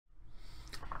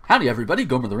Howdy everybody,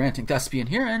 Gomer the Ranting Thespian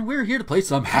here, and we're here to play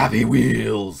some Happy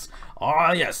Wheels!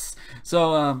 Ah yes!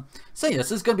 So yes,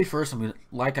 this is gonna be first.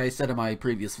 Like I said in my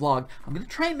previous vlog, I'm gonna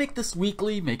try and make this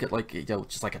weekly, make it like,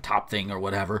 just like a top thing or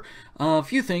whatever. A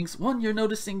few things. One, you're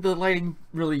noticing the lighting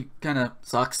really kind of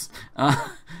sucks.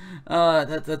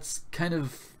 That's kind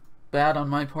of bad on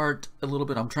my part a little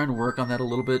bit. I'm trying to work on that a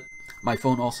little bit. My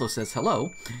phone also says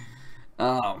hello.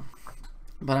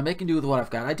 But I'm making do with what I've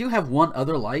got. I do have one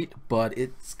other light, but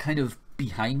it's kind of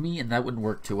behind me, and that wouldn't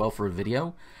work too well for a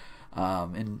video.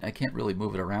 And I can't really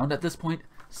move it around at this point,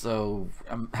 so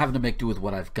I'm having to make do with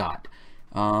what I've got.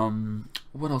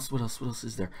 What else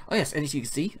is there? Oh yes, as you can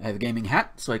see, I have a gaming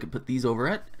hat, so I can put these over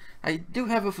it. I do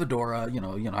have a fedora, you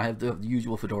know, I have the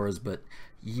usual fedoras, but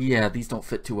yeah, these don't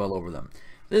fit too well over them.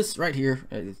 This right here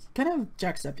is kind of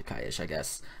Jacksepticeye-ish, I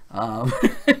guess.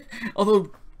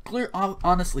 Although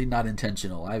honestly not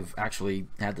intentional. I've actually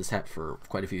had this hat for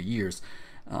quite a few years.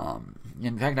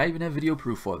 In fact, I even have video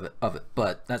proof of it,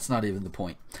 but that's not even the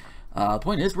point. The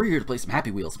point is, we're here to play some Happy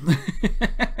Wheels.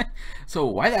 So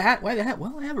why the hat? Why the hat?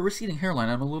 Well, I have a receding hairline.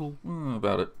 I'm a little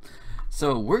about it.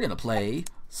 So we're gonna play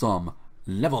some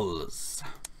levels.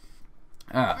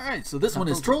 Alright, so this one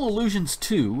is Troll Illusions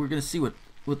 2. We're gonna see what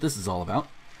this is all about.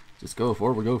 Just go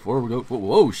forward, go forward, go forward.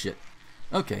 Whoa, shit.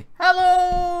 Okay.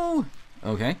 Hello!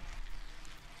 Okay.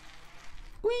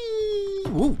 Whee!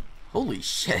 Whoa! Holy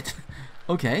shit!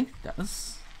 Okay, that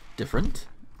was different.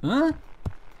 Huh?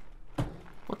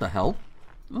 What the hell?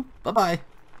 Oh, bye-bye.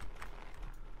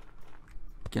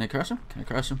 Can I crush him? Can I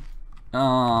crush him?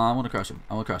 I want to crush him.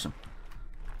 I want to crush him.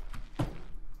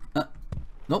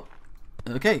 Nope.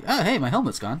 Okay. Oh, hey, my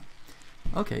helmet's gone.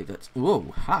 Okay, that's...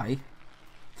 Whoa, hi.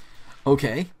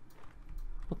 Okay.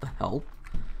 What the hell?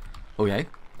 Okay.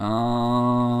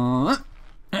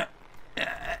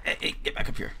 Hey, get back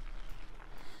up here.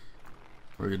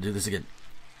 We're gonna do this again.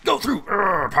 Go through!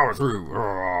 Power through!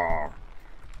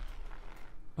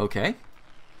 Okay.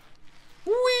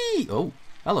 Whee! Oh,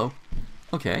 hello.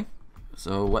 Okay.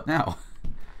 So, what now?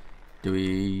 Do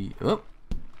we... Oh!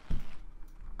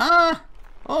 Ah!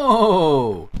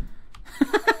 Oh!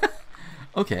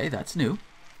 Okay, that's new.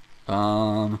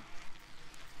 Bubble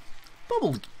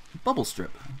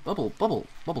strip. Bubble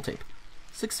tape.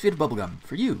 6 feet of bubble gum.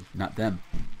 For you, not them.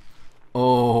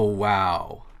 Oh,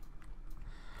 wow.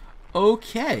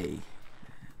 Okay.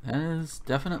 That is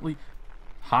definitely...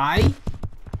 Hi?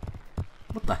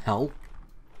 What the hell?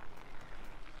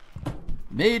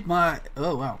 Made my...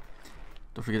 Oh, wow.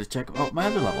 Don't forget to check out my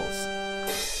other levels.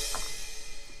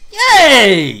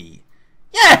 Yay!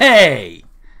 Yay!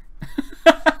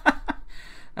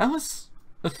 That was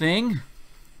a thing.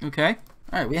 Okay.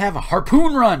 Alright, we have a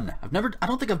harpoon run. I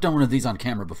don't think I've done one of these on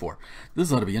camera before.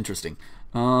 This ought to be interesting.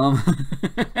 Can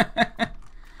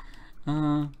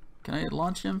I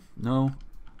launch him? No.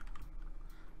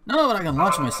 No, but I can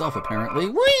launch myself apparently.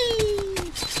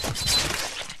 Whee!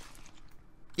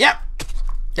 Yep!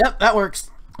 Yep, that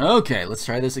works. Okay, let's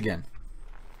try this again.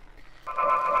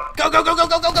 Go, go, go, go,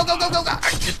 go, go, go, go, go, go, go!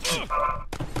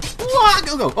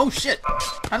 Go, go! Oh shit!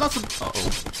 I lost some.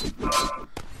 Uh-oh.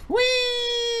 Whee!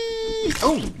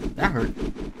 Oh, that hurt.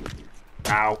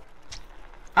 Ow.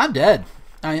 I'm dead.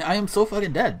 I am so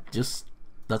fucking dead. Just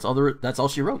that's all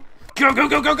she wrote. Go, go,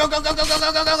 go, go, go, go, go, go, go,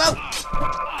 go, go, go,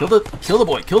 go! Kill the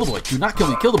boy, kill the boy. Do not kill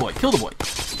me, kill the boy, kill the boy.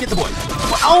 Get the boy.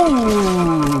 Oh!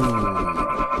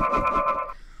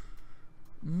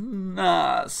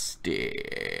 Nasty.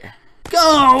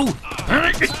 Go! Ow!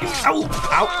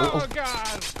 Ow! Oh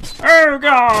god! Oh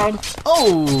god!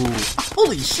 Oh!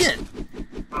 Holy shit!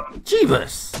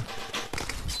 Jeebus!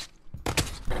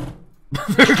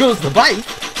 There goes the bike!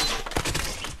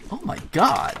 Oh my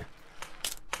god!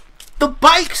 The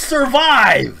bike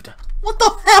survived! What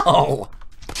the hell?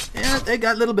 Yeah, they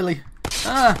got little Billy.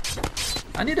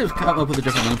 I need to come up with a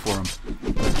different name for him.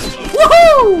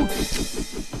 Woohoo!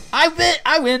 I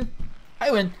win!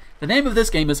 I win! The name of this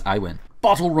game is I Win.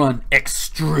 Bottle Run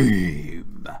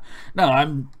Extreme. No,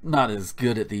 I'm not as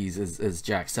good at these as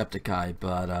Jacksepticeye,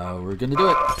 but we're gonna do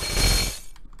it.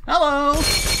 Hello!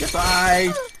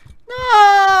 Goodbye! No!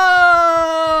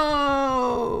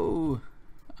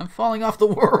 I'm falling off the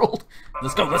world.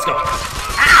 Let's go, let's go.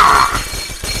 Ah!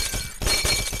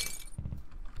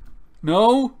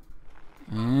 No!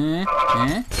 No!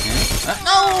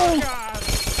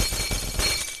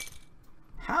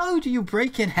 How do you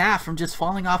break in half from just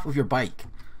falling off of your bike?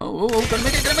 Oh, gonna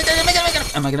make it, gonna make it, gonna make it, gonna make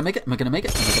it. Am I gonna make it? Am I gonna make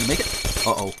it? Am I gonna make it?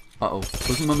 Uh-oh, uh-oh.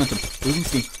 Losing momentum, losing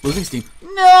steam, losing steam.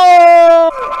 No!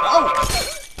 Oh!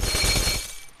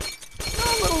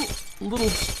 No, little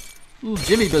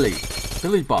Jimmy Billy.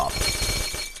 Billy Bob.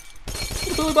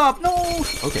 Little Billy Bob, no!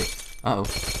 Okay. Uh-oh.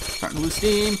 Starting to lose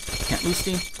steam. Can't lose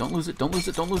steam. Don't lose it. Don't lose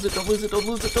it. Don't lose it. Don't lose it. Don't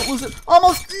lose it. Don't lose it.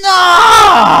 Almost. No!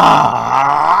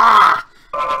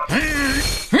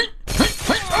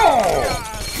 Oh,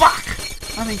 fuck!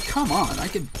 I mean, come on. I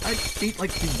beat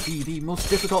like the most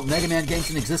difficult Mega Man games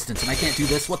in existence, and I can't do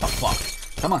this. What the fuck?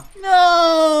 Come on.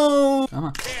 No! Come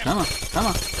on. Come on. Come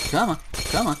on. Come on.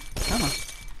 Come on. Come on.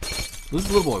 Lose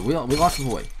the little boy. We lost the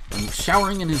boy. I'm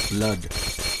showering in his blood.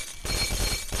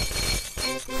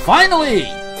 Finally!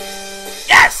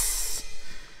 Yes!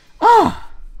 Ah!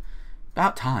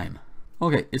 About time.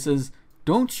 Okay, it says,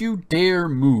 don't you dare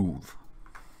move.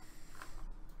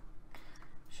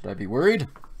 Should I be worried?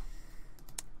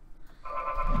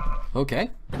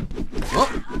 Okay.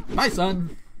 Oh, my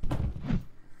son.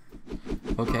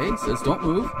 Okay, it says don't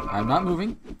move. I'm not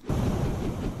moving.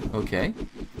 Okay.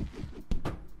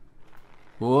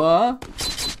 What?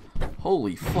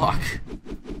 Holy fuck.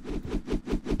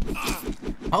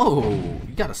 Oh,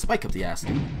 you got a spike up the ass,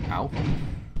 dude. Ow.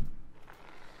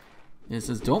 It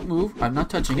says don't move. I'm not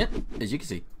touching it. As you can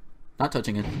see. Not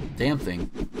touching it. Damn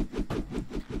thing.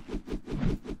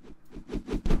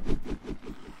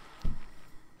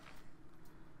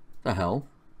 The hell?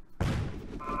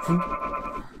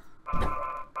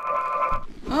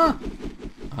 Ah!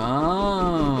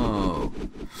 Oh.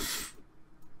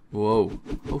 Whoa.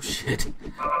 Oh shit.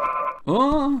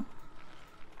 Oh.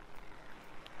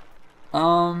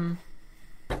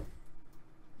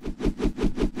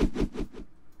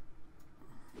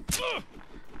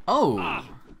 Oh.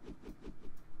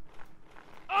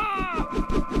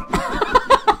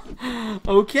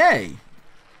 Okay.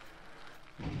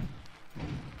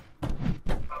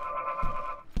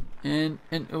 And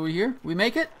over here, we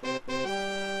make it?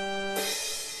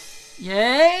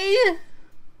 Yay!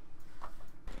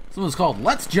 This one's called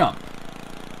Let's Jump.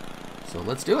 So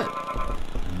let's do it.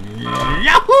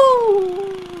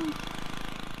 Yahoo!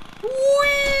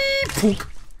 Whee! Pook.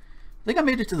 I think I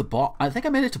made it to the boss. I think I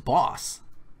made it to boss.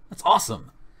 That's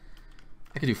awesome.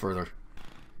 I could do further.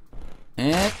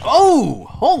 And oh,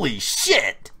 holy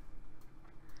shit!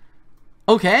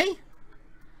 Okay,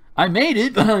 I made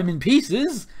it, but I'm in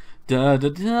pieces. Da da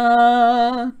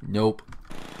da. Nope.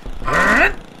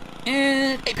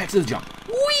 And apex of the jump.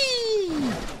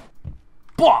 Whee!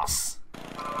 Boss.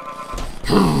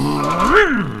 Whee!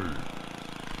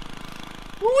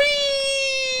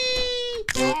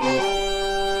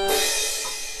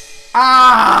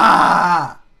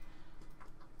 Ah!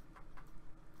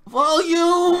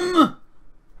 Volume!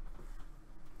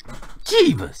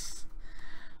 Jeebus!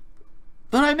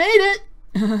 But I made it!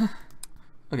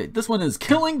 Okay, this one is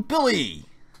Killing Billy!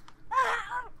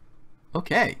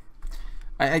 Okay.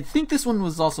 I think this one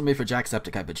was also made for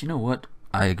Jacksepticeye, but you know what?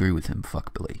 I agree with him.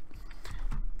 Fuck Billy.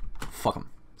 Fuck him.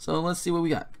 So let's see what we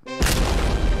got.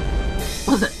 What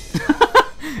was it?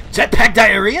 Jetpack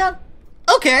diarrhea?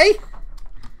 Okay!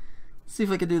 Let's see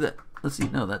if I can do that. Let's see.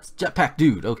 No, that's Jetpack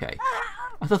Dude. Okay.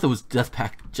 I thought that was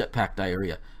Jetpack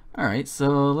diarrhea. Alright,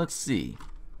 so let's see.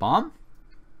 Bomb?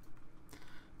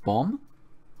 Bomb?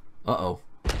 Uh-oh.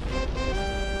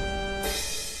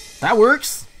 That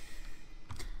works!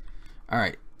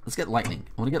 Alright, let's get lightning.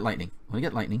 I want to get lightning. I want to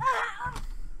get lightning.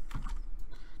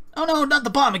 Oh no, not the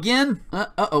bomb again!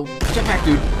 Uh-oh. Jetpack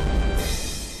Dude.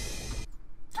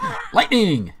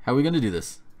 Lightning! How are we going to do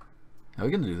this? How are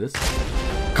we going to do this?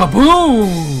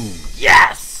 Kaboom!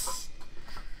 Yes!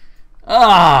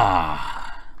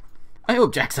 Ah! I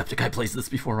hope Jacksepticeye plays this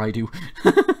before I do.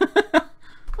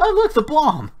 Oh, look, the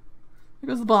bomb! There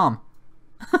goes the bomb.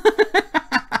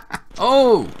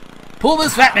 Oh! Pull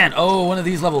this fat man! Oh, one of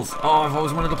these levels. Oh, I've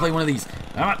always wanted to play one of these.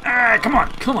 Come on, come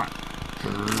on, come on.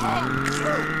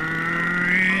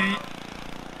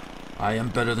 I am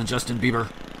better than Justin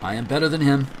Bieber. I am better than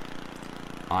him.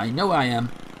 I know I am.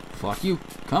 Fuck you.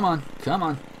 Come on, come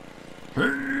on.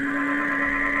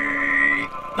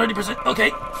 30%.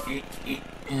 Okay.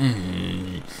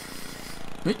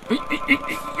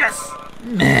 Yes.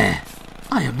 Meh.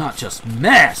 I am not just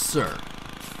meh, sir.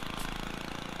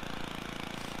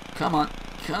 Come on.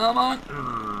 Come on.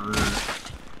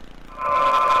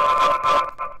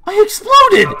 I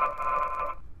exploded!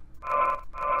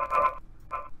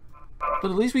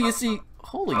 But at least we can see...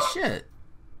 Holy shit.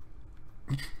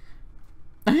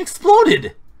 I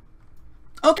exploded!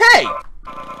 Okay!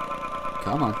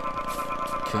 Come on.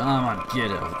 Come on.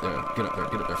 Get up there. Get up there.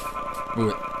 Get up there.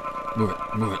 Move it. Move it.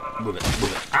 Move it. Move it.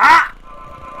 Move it. Ah!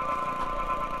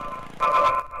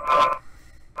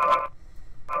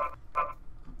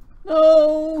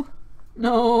 No!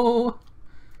 No!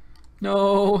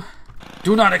 No!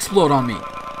 Do not explode on me!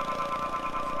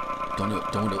 Don't do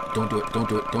it, don't do it, don't do it, don't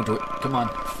do it, don't do it. Come on.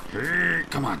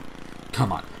 Come on.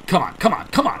 Come on. come on, come on,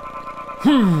 come on.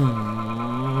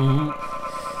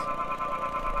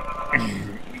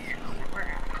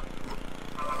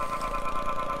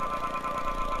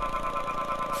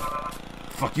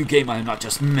 Fuck you, game. I'm not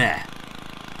just meh.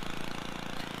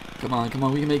 Come on, come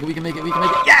on. We can make it. We can make it. We can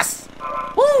make it. Yes!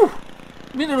 Woo!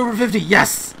 Minute over 50.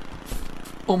 Yes!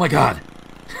 Oh my god.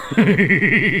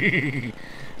 Okay,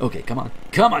 come on.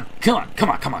 Come on. Come on. Come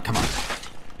on. Come on. Come on.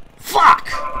 Fuck!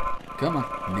 Come on.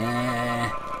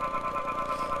 Nah.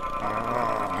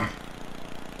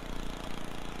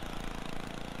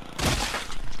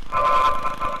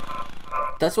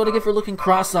 That's what I get for looking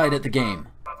cross-eyed at the game.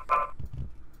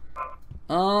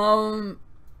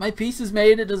 My piece is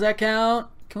made. Does that count?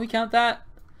 Can we count that?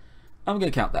 I'm gonna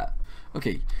count that.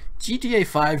 Okay. GTA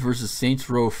 5 versus Saints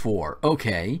Row 4.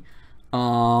 Okay.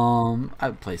 I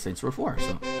would play Saints Row 4,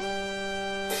 so.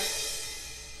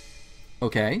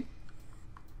 Okay.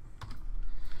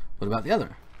 What about the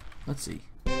other? Let's see.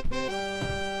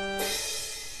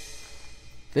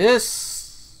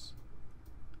 This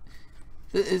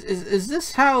is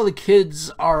this how the kids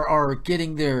are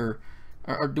getting their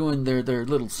are doing their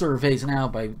little surveys now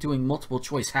by doing multiple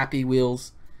choice Happy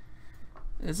Wheels?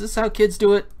 Is this how kids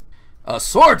do it? A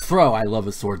sword throw! I love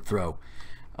a sword throw.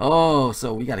 Oh,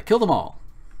 so we gotta kill them all.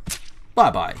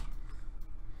 Bye-bye.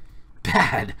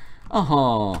 Bad.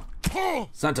 Oh.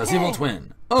 Santa's evil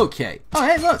twin. Okay. Oh,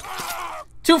 hey, look.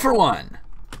 2 for 1.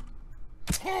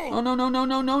 Oh, no, no, no,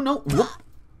 no, no, no. Whoop.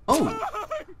 Oh.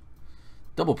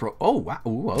 Double pro. Oh, wow.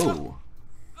 Whoa.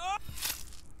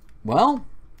 Well,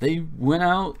 they went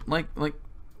out like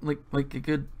a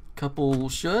good couple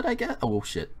should, I guess. Oh,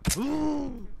 shit.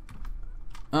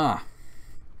 Ah.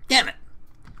 Damn it.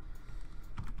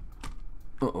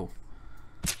 Uh-oh.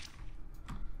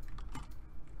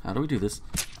 How do we do this?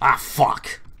 Ah,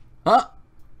 fuck.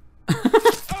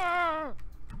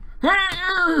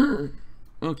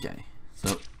 Okay.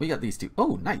 So, we got these two.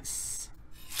 Oh, nice.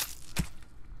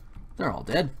 They're all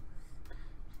dead.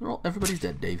 Everybody's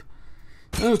dead, Dave.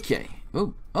 Okay.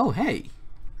 Oh, hey.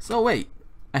 So, wait.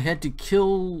 I had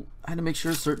to make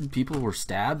sure certain people were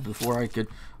stabbed before I could...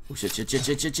 Oh, shit.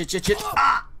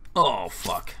 Ah! Oh,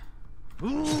 fuck.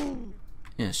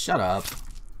 Yeah, shut up.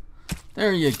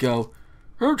 There you go.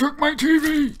 Who took my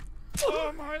TV?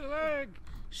 Oh, my leg.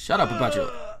 Shut up about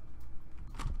your...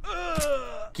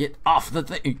 Get off the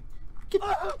thing. Get...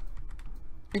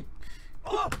 Hey,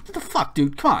 what the fuck,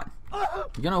 dude? Come on.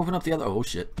 You're gonna open up the other... Oh,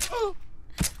 shit.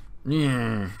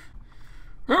 Yeah.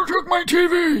 Who took my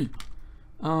TV?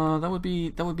 That would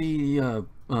be,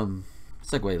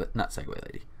 Segway, not Segway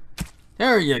Lady.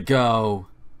 There you go.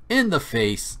 In the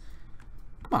face.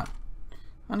 Come on.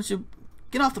 Why don't you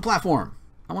get off the platform?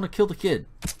 I want to kill the kid.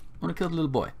 I want to kill the little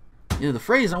boy. You know, the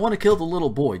phrase, I want to kill the little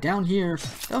boy, down here,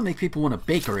 that'll make people want to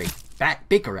Baker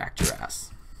act your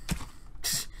ass.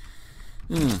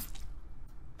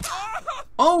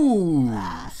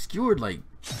 Oh! Skewered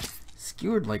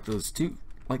like those two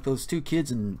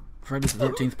kids in Friday the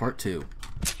 13th Part 2.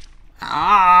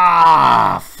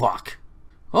 Ah, fuck.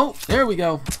 Oh, there we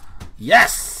go.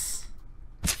 Yes!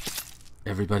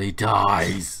 Everybody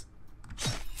dies.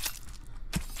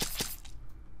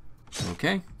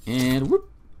 Okay, and whoop,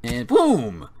 and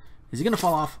boom! Is he gonna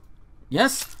fall off?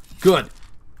 Yes? Good.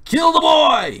 Kill the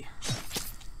boy!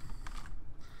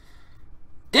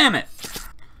 Damn it!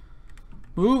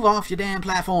 Move off your damn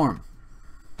platform.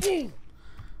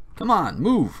 Come on,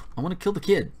 move. I want to kill the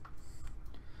kid.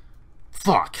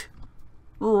 Fuck.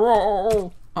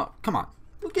 Oh, come on.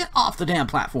 Get off the damn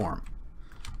platform.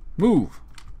 Move.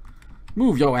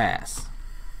 Move your ass.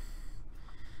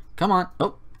 Come on.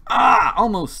 Oh. Ah,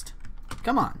 almost.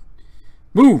 Come on.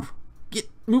 Move.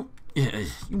 Move. Yeah,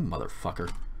 you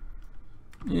motherfucker.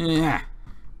 Yeah.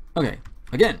 Okay.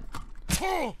 Again.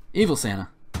 Evil Santa.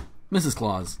 Mrs.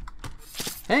 Claus.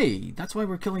 Hey, that's why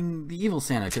we're killing the evil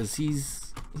Santa, because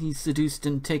he's seduced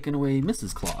and taken away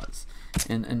Mrs. Claus.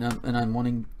 And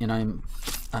I'm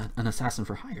an assassin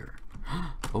for hire.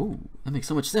 Oh, that makes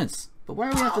so much sense. But why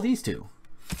are we after these two?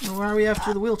 Why are we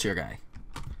after the wheelchair guy?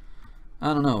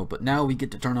 I don't know, but now we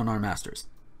get to turn on our masters.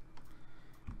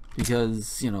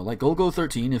 Because, you know, like Golgo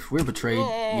 13, if we're betrayed,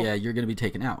 yeah, you're gonna be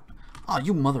taken out. Aw,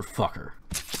 you motherfucker.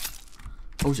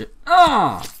 Oh shit.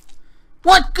 Ah!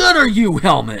 What good are you,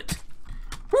 helmet?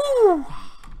 Woo!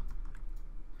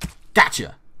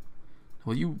 Gotcha.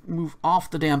 Will you move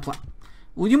off the damn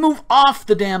Will you move off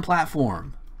the damn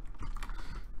platform?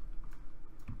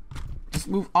 Just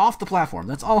move off the platform.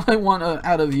 That's all I want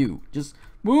out of you. Just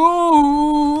move.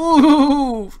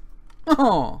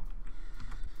 Oh.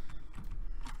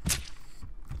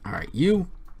 All right, you.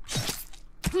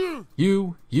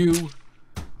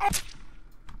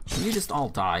 You just all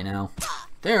die now.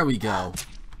 There we go.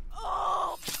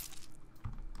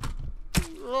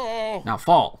 Now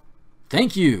fall.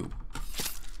 Thank you.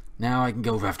 Now I can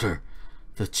go after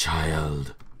the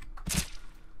child.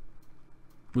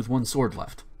 With one sword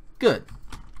left. Good.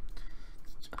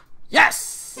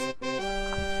 Yes!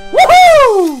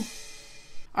 Woohoo!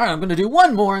 Alright, I'm going to do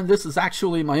one more, and this is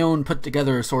actually my own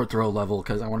put-together sword throw level,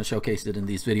 because I want to showcase it in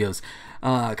these videos.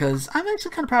 Because I'm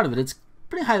actually kind of proud of it. It's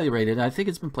pretty highly rated. I think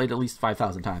it's been played at least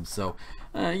 5,000 times. So,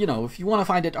 you know, if you want to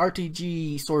find it,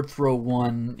 RTG Sword Throw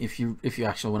 1, if you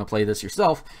actually want to play this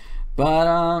yourself.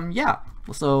 But, yeah.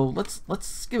 So,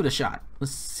 let's give it a shot.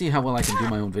 Let's see how well I can do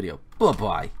my own video.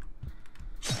 Bye-bye.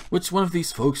 Which one of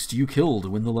these folks do you kill to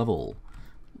win the level?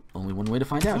 Only one way to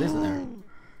find out, isn't there?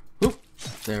 Oop,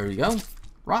 there we go.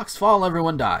 Rocks fall,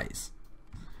 everyone dies.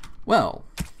 Well.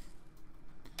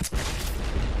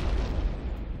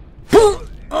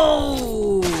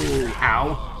 Oh!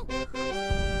 Ow.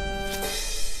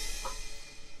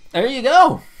 There you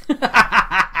go.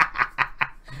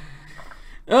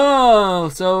 Oh,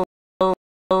 so